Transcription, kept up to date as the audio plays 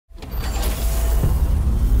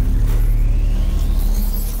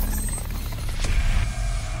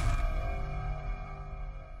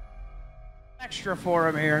extra for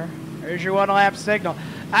him here. There's your 1 lap signal.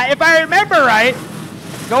 If I remember right,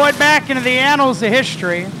 going back into the annals of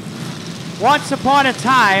history, once upon a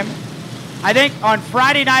time, I think on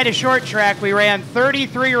Friday night at short track, we ran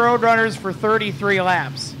 33 Roadrunners for 33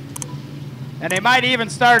 laps. And they might even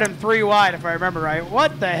start him 3 wide, if I remember right.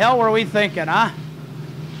 What the hell were we thinking, huh?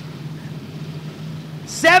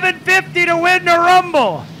 $750 to win the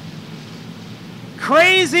Rumble.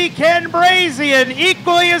 Crazy Ken Brazy and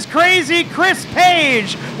equally as crazy Chris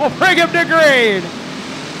Page will bring him to green.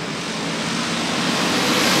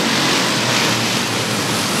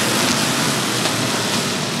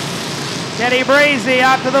 Kenny Brazy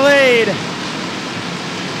out to the lead.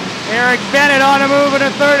 Eric Bennett on the move in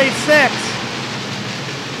a 36.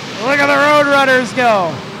 Look at the Roadrunners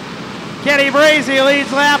go. Kenny Brazy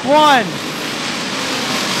leads lap 1.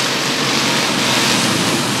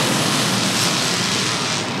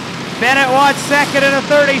 Bennett won second in a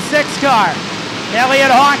 36 car. Elliott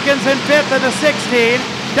Hawkins in 5th in the 16.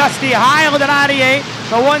 Dusty Heil in the 98.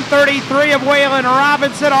 The 133 of Waylon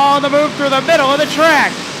Robinson all on the move through the middle of the track.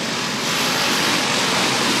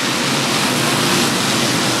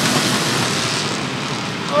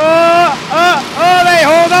 Oh, they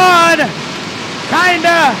hold on.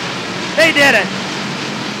 Kinda. They did it.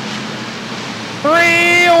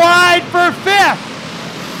 3 wide for 5th.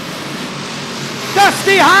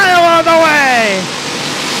 Dusty Heil on the way.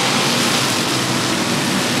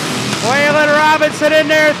 Waylon Robinson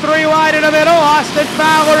in there, 3 wide in the middle. Austin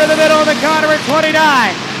Fowler in the middle of the corner at 29.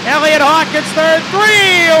 Elliott Hawkins third, 3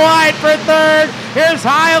 wide for third. Here's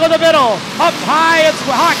Heil in the middle. Up high, it's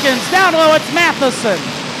Hawkins. Down low, it's Matheson.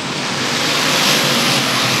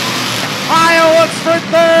 Heil looks for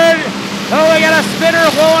third. Oh, we got a spinner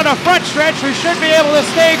low on the front stretch who should be able to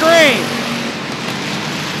stay green.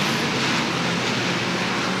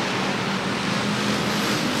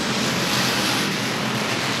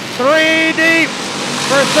 Three deep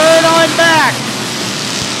for third on back.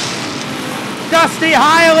 Dusty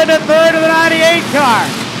Heil into third of the 98 car.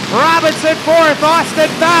 Robinson fourth. Austin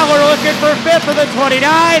Fowler looking for 5th of the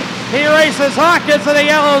 29. He races Hawkins and the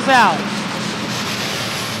yellow's out.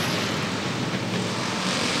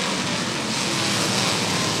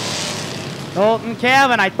 Colton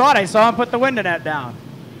Cavan, I thought I saw him put the window net down.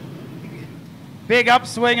 Big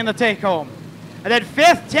upswing in the take home. And then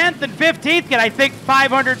 5th, 10th, and 15th get, I think,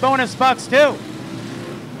 500 bonus bucks too.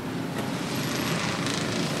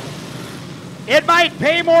 It might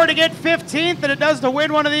pay more to get 15th than it does to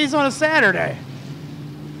win one of these on a Saturday.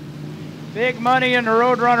 Big money in the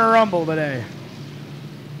Roadrunner Rumble today.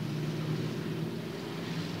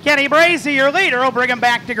 Kenny Brazy, your leader, will bring him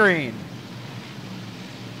back to green.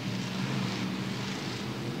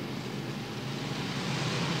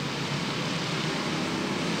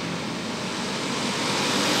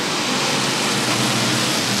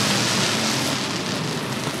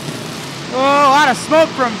 Oh, a lot of smoke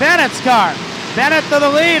from Bennett's car. Bennett to the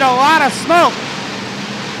lead, a lot of smoke.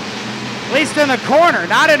 At least in the corner,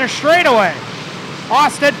 not in a straightaway.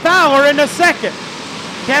 Austin Fowler into second.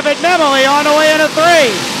 Kevin Memely on the way into 3.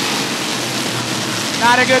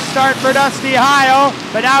 Not a good start for Dusty Heil,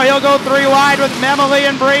 but now he'll go 3 wide with Memely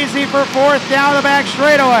and Brazy for 4th down the back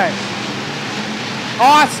straightaway.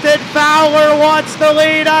 Austin Fowler wants the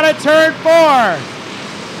lead out of turn 4.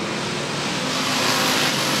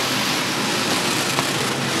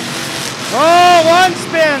 Oh, one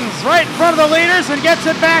spins right in front of the leaders and gets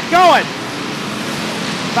it back going.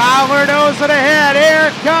 Fowler knows it ahead.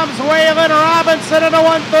 Here comes Waylon Robinson in the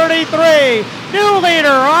 133. New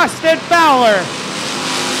leader, Austin Fowler.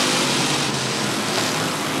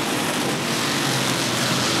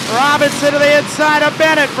 Robinson to the inside of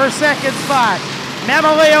Bennett for 2nd spot.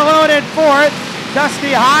 Memely alone in 4th.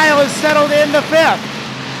 Dusty Heil is settled into 5th.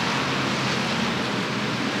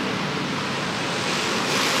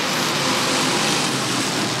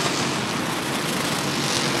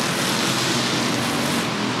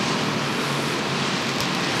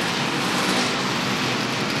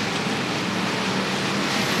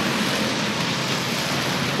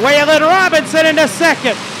 Waylon Robinson into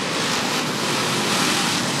 2nd.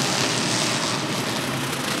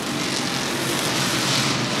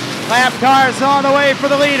 Lap cars on the way for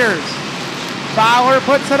the leaders. Fowler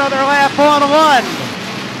puts another lap on 1.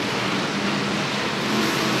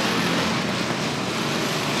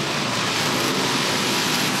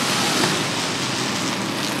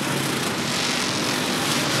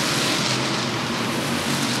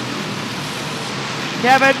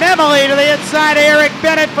 Kevin Memely to the inside of Eric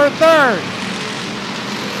Bennett for 3rd.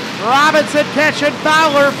 Robinson catching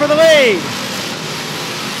Fowler for the lead.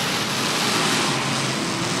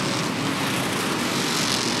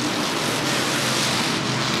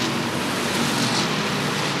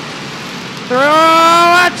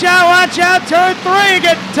 Watch out, turn 3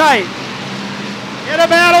 getting tight. In a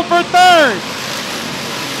battle for third.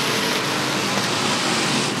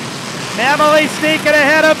 Memoli sneaking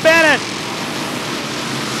ahead of Bennett.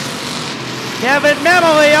 Kevin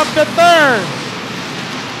Memoli up to third.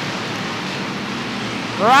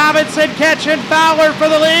 Robinson catching Fowler for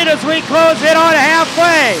the lead as we close in on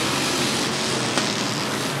halfway.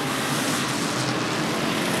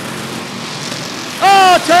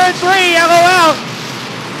 Oh, turn 3, yellow out.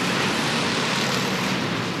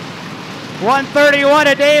 131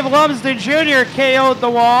 to Dave Lumsden Jr. KO'd the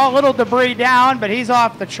wall. Little debris down, but he's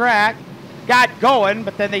off the track. Got going,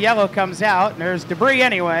 but then the yellow comes out, and there's debris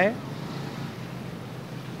anyway.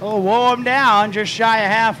 We'll woe him down just shy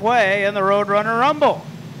of halfway in the Roadrunner Rumble.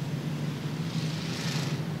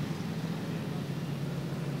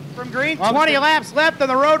 From green, 20 laps left in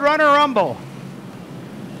the Roadrunner Rumble.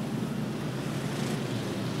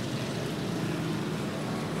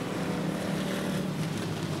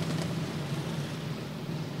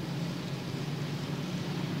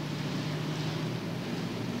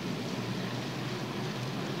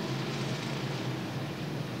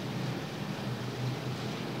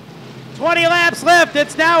 "20 laps left.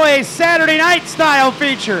 It's now a Saturday night style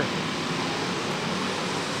feature.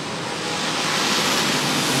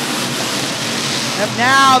 And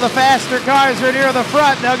now the faster cars are near the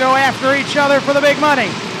front. They'll go after each other for the big money.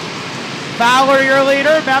 Fowler, your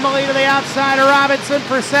leader. Memoli to the outside of Robinson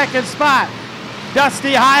for second spot.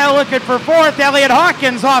 Dusty Heil looking for fourth. Elliott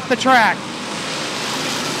Hawkins off the track.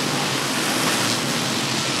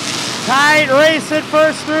 Tight race at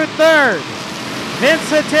first through third.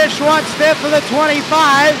 Vincent Tisch wants fifth of the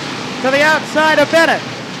 25 to the outside of Bennett.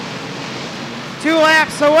 2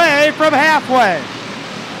 laps away from halfway.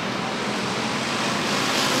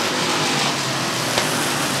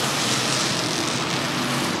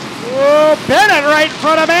 Oh, Bennett right in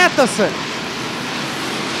front of Matheson.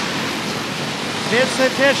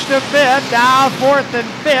 Vincent Tisch to fifth, now fourth and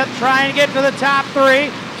fifth, trying to get to the top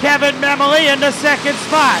 3. Kevin Memoli into second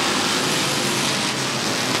spot.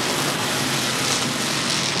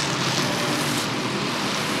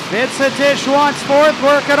 Vincent Tisch wants fourth,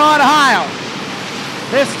 working on Heil.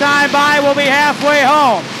 This time by will be halfway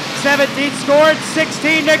home. 17 scored,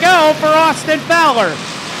 16 to go for Austin Fowler.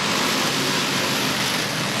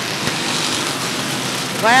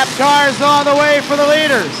 Lap cars on the way for the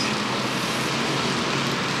leaders.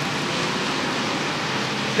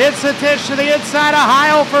 Vincent Tisch to the inside of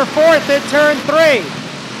Heil for fourth in turn 3.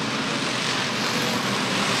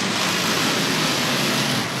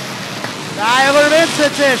 Tyler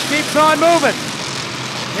Vincent Tisch keeps on moving.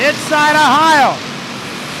 Inside of Heil.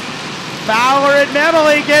 Fowler and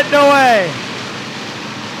Memoli getting away.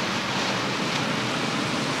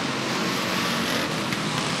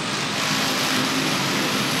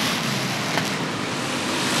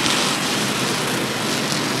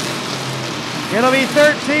 It'll be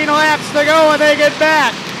 13 laps to go when they get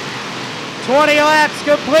back. 20 laps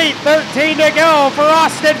complete, 13 to go for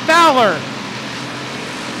Austin Fowler.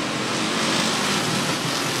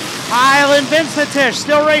 Heil and Vincent Tisch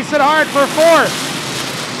still racing hard for fourth.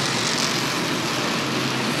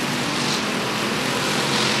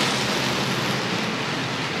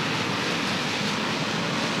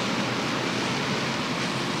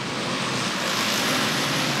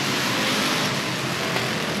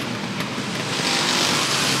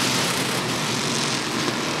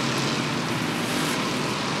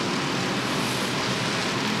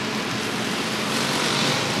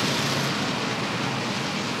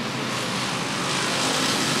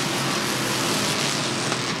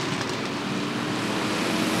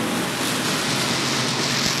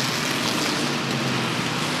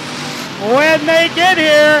 When they get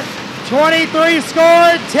here, 23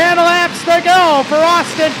 scored, 10 laps to go for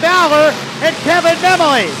Austin Fowler and Kevin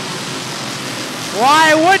Memoli.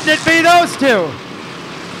 Why wouldn't it be those two?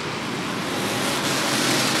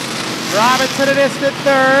 Robinson a distant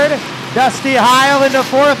third. Dusty Heil into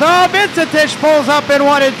fourth. Oh, Vincent Tisch pulls up in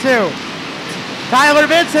 1 and 2. Tyler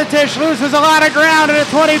Vincent Tisch loses a lot of ground at a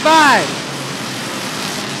 25.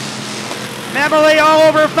 Memoli all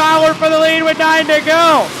over Fowler for the lead with 9 to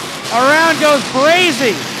go. Around goes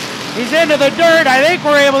Brazy. He's into the dirt. I think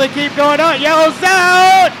we're able to keep going on. Yellow's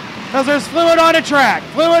out because there's fluid on the track.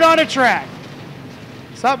 Fluid on the track.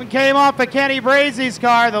 Something came off of Kenny Brazy's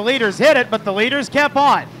car. The leaders hit it, but the leaders kept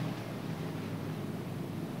on.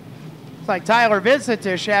 It's like Tyler Vincent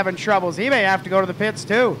Tisch having troubles. He may have to go to the pits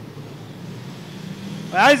too.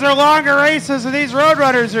 Well, these are longer races than these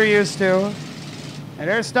Roadrunners are used to. And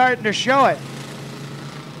they're starting to show it.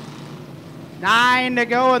 9 to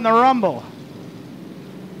go in the Rumble.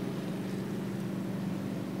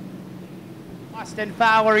 Austin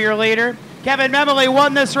Fowler, your leader. Kevin Memley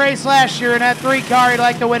won this race last year in that 3 car. He'd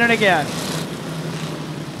like to win it again.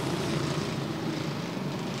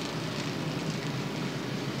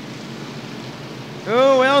 Who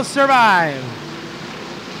will survive?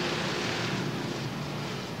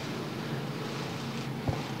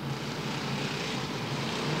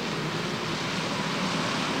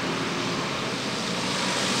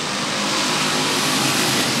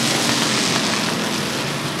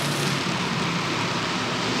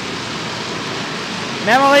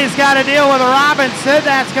 Memley's got to deal with Robinson.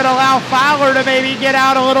 That's going to allow Fowler to maybe get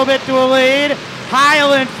out a little bit to a lead.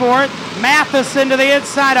 Highland fourth. Matheson to the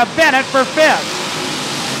inside of Bennett for 5th.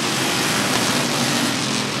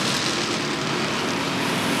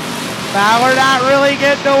 Fowler not really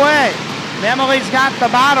getting away. Memley's got the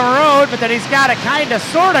bottom road, but then he's got to kind of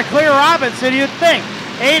sort of clear Robinson, you'd think.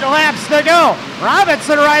 8 laps to go.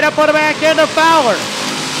 Robinson right up on the back end of Fowler.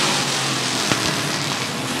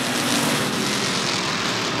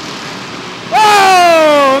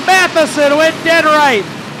 Oh, Matheson went dead right.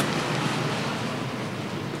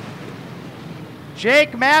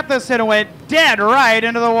 Jake Matheson went dead right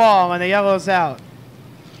into the wall and the yellow's out.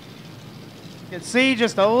 You can see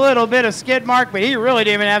just a little bit of skid mark, but he really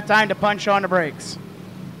didn't even have time to punch on the brakes.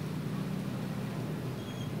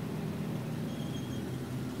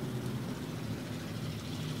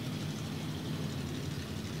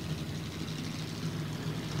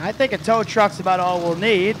 I think a tow truck's about all we'll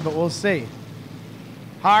need, but we'll see.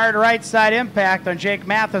 Hard right side impact on Jake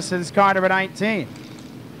Matheson's car number 19.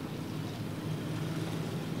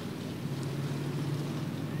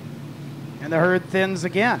 And the herd thins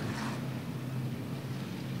again.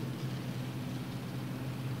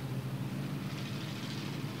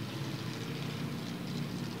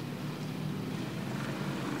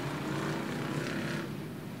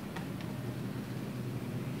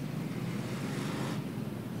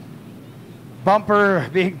 Bumper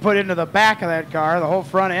being put into the back of that car, the whole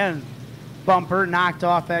front end bumper knocked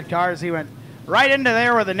off that car as he went right into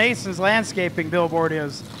there where the Nason's landscaping billboard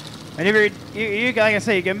is. And if you like I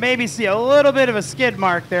say, you can maybe see a little bit of a skid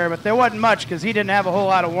mark there, but there wasn't much because he didn't have a whole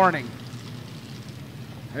lot of warning.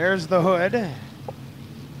 There's the hood.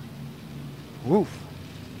 Woof.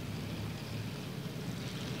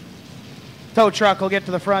 Tow truck will get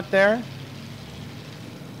to the front there.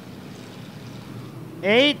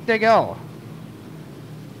 8 to go.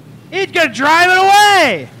 He's going to drive it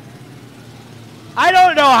away. I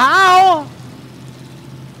don't know how.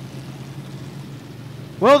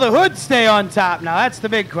 Will the hood stay on top now? That's the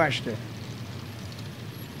big question.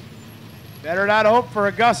 Better not hope for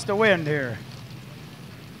a gust of wind here.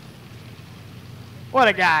 What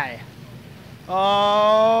a guy.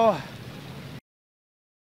 Oh.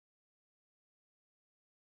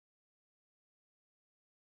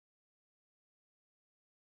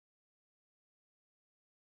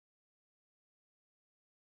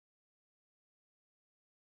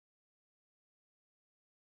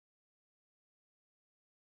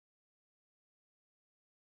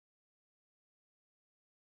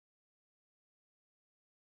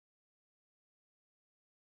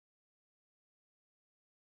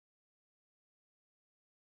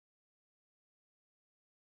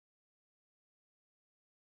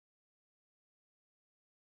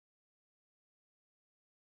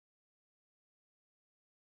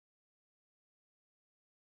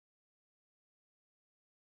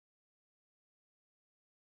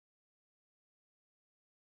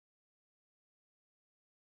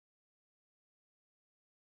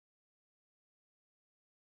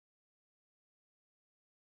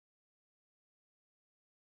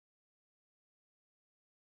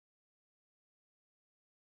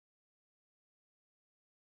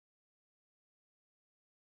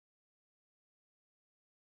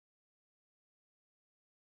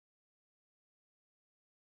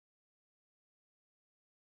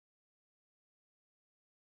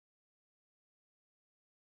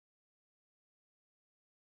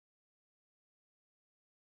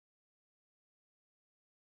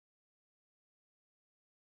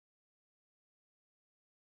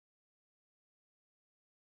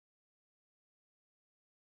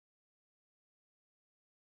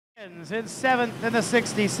 In 7th in the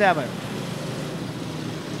 67.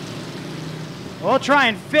 We'll try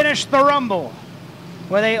and finish the rumble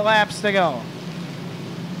with 8 laps to go.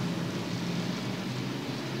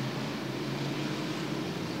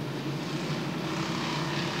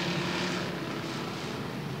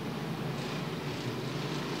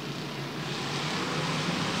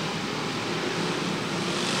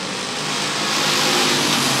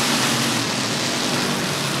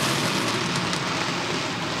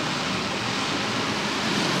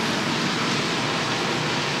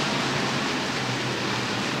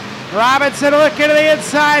 Robinson looking to the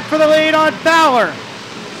inside for the lead on Fowler.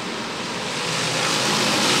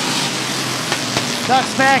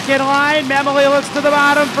 Ducks back in line. Memley looks to the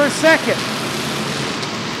bottom for second.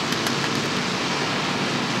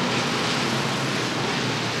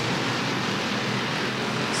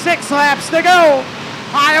 Six laps to go.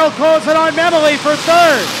 Heil closing on Memley for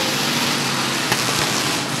third.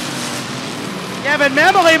 Kevin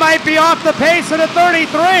Memley might be off the pace of the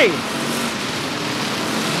 33.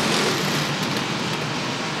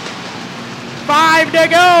 5 to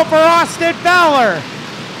go for Austin Fowler.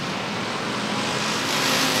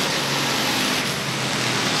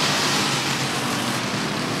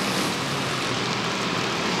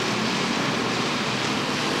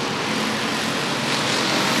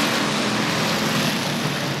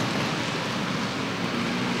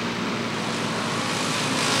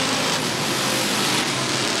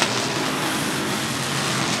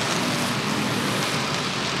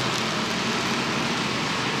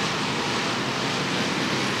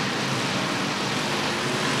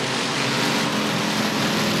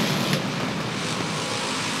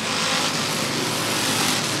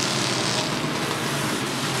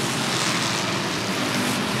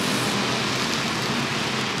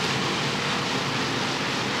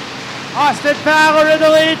 Austin Fowler in the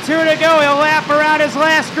lead, 2 to go. He'll lap around his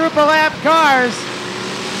last group of lap cars.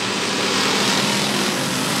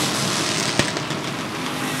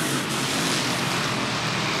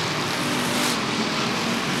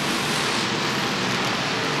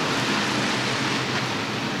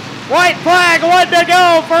 White flag, 1 to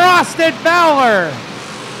go for Austin Fowler.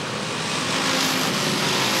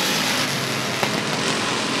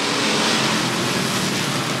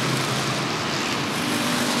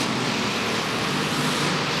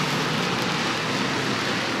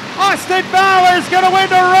 Austin Fowler's going to win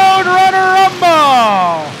the Roadrunner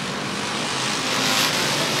Rumble.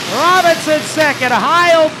 Robinson second,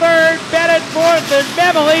 Heil third, Bennett fourth, and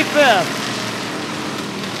Memley fifth.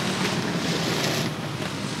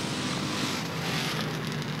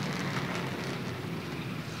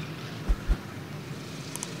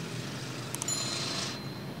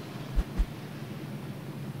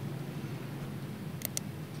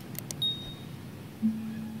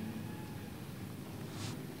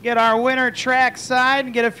 Get our winner track side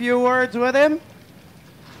and get a few words with him.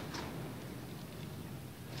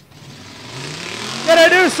 Gonna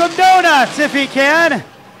do some donuts if he can,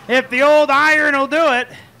 if the old iron will do it.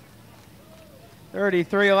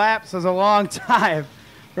 33 laps is a long time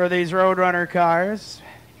for these Roadrunner cars.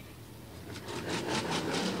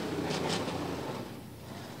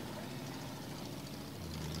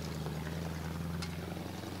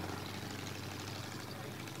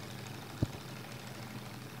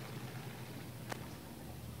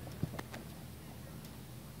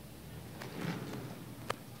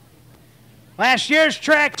 Last year's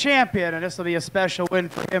track champion, and this will be a special win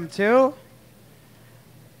for him too.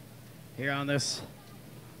 Here on this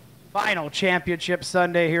final championship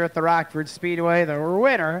Sunday here at the Rockford Speedway, the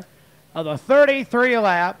winner of the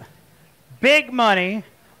 33-lap big money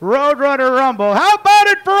Roadrunner Rumble. How about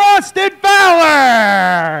it for Austin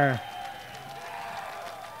Fowler?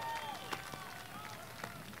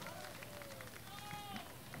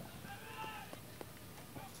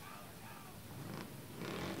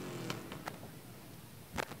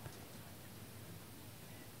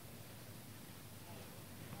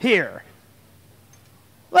 Here,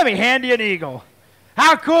 let me hand you an eagle.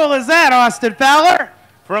 How cool is that, Austin Fowler?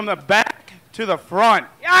 From the back to the front.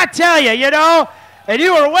 I tell you, you know, and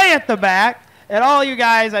you were way at the back, and all you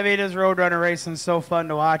guys, I mean, this Roadrunner racing is so fun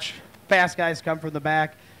to watch. Fast guys come from the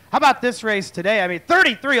back. How about this race today? I mean,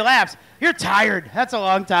 33 laps. You're tired. That's a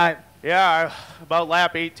long time. Yeah, about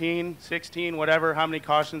lap 18, 16, whatever, how many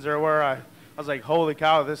cautions there were. I was like, holy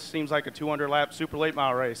cow, this seems like a 200-lap super late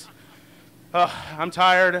model race. I'm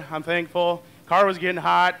tired. I'm thankful. Car was getting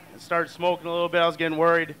hot. It started smoking a little bit. I was getting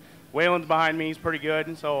worried. Waylon's behind me. He's pretty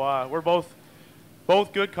good. So we're both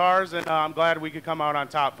good cars, and I'm glad we could come out on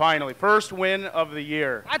top finally. First win of the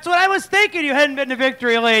year. That's what I was thinking. You hadn't been to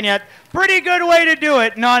victory lane yet. Pretty good way to do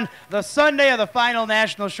it. And on the Sunday of the final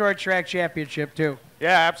National Short Track Championship, too.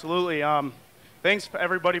 Yeah, absolutely. Thanks for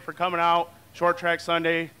everybody for coming out. Short Track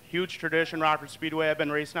Sunday, huge tradition, Rockford Speedway. I've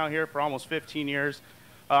been racing out here for almost 15 years.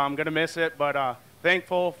 I'm going to miss it, but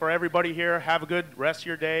thankful for everybody here. Have a good rest of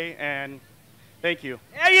your day, and thank you.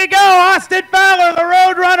 There you go, Austin Fowler, the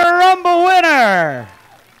Roadrunner Rumble winner.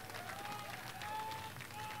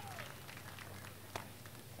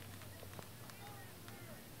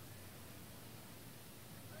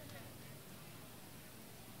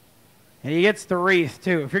 And he gets the wreath,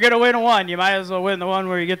 too. If you're going to win one, you might as well win the one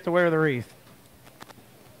where you get to wear the wreath.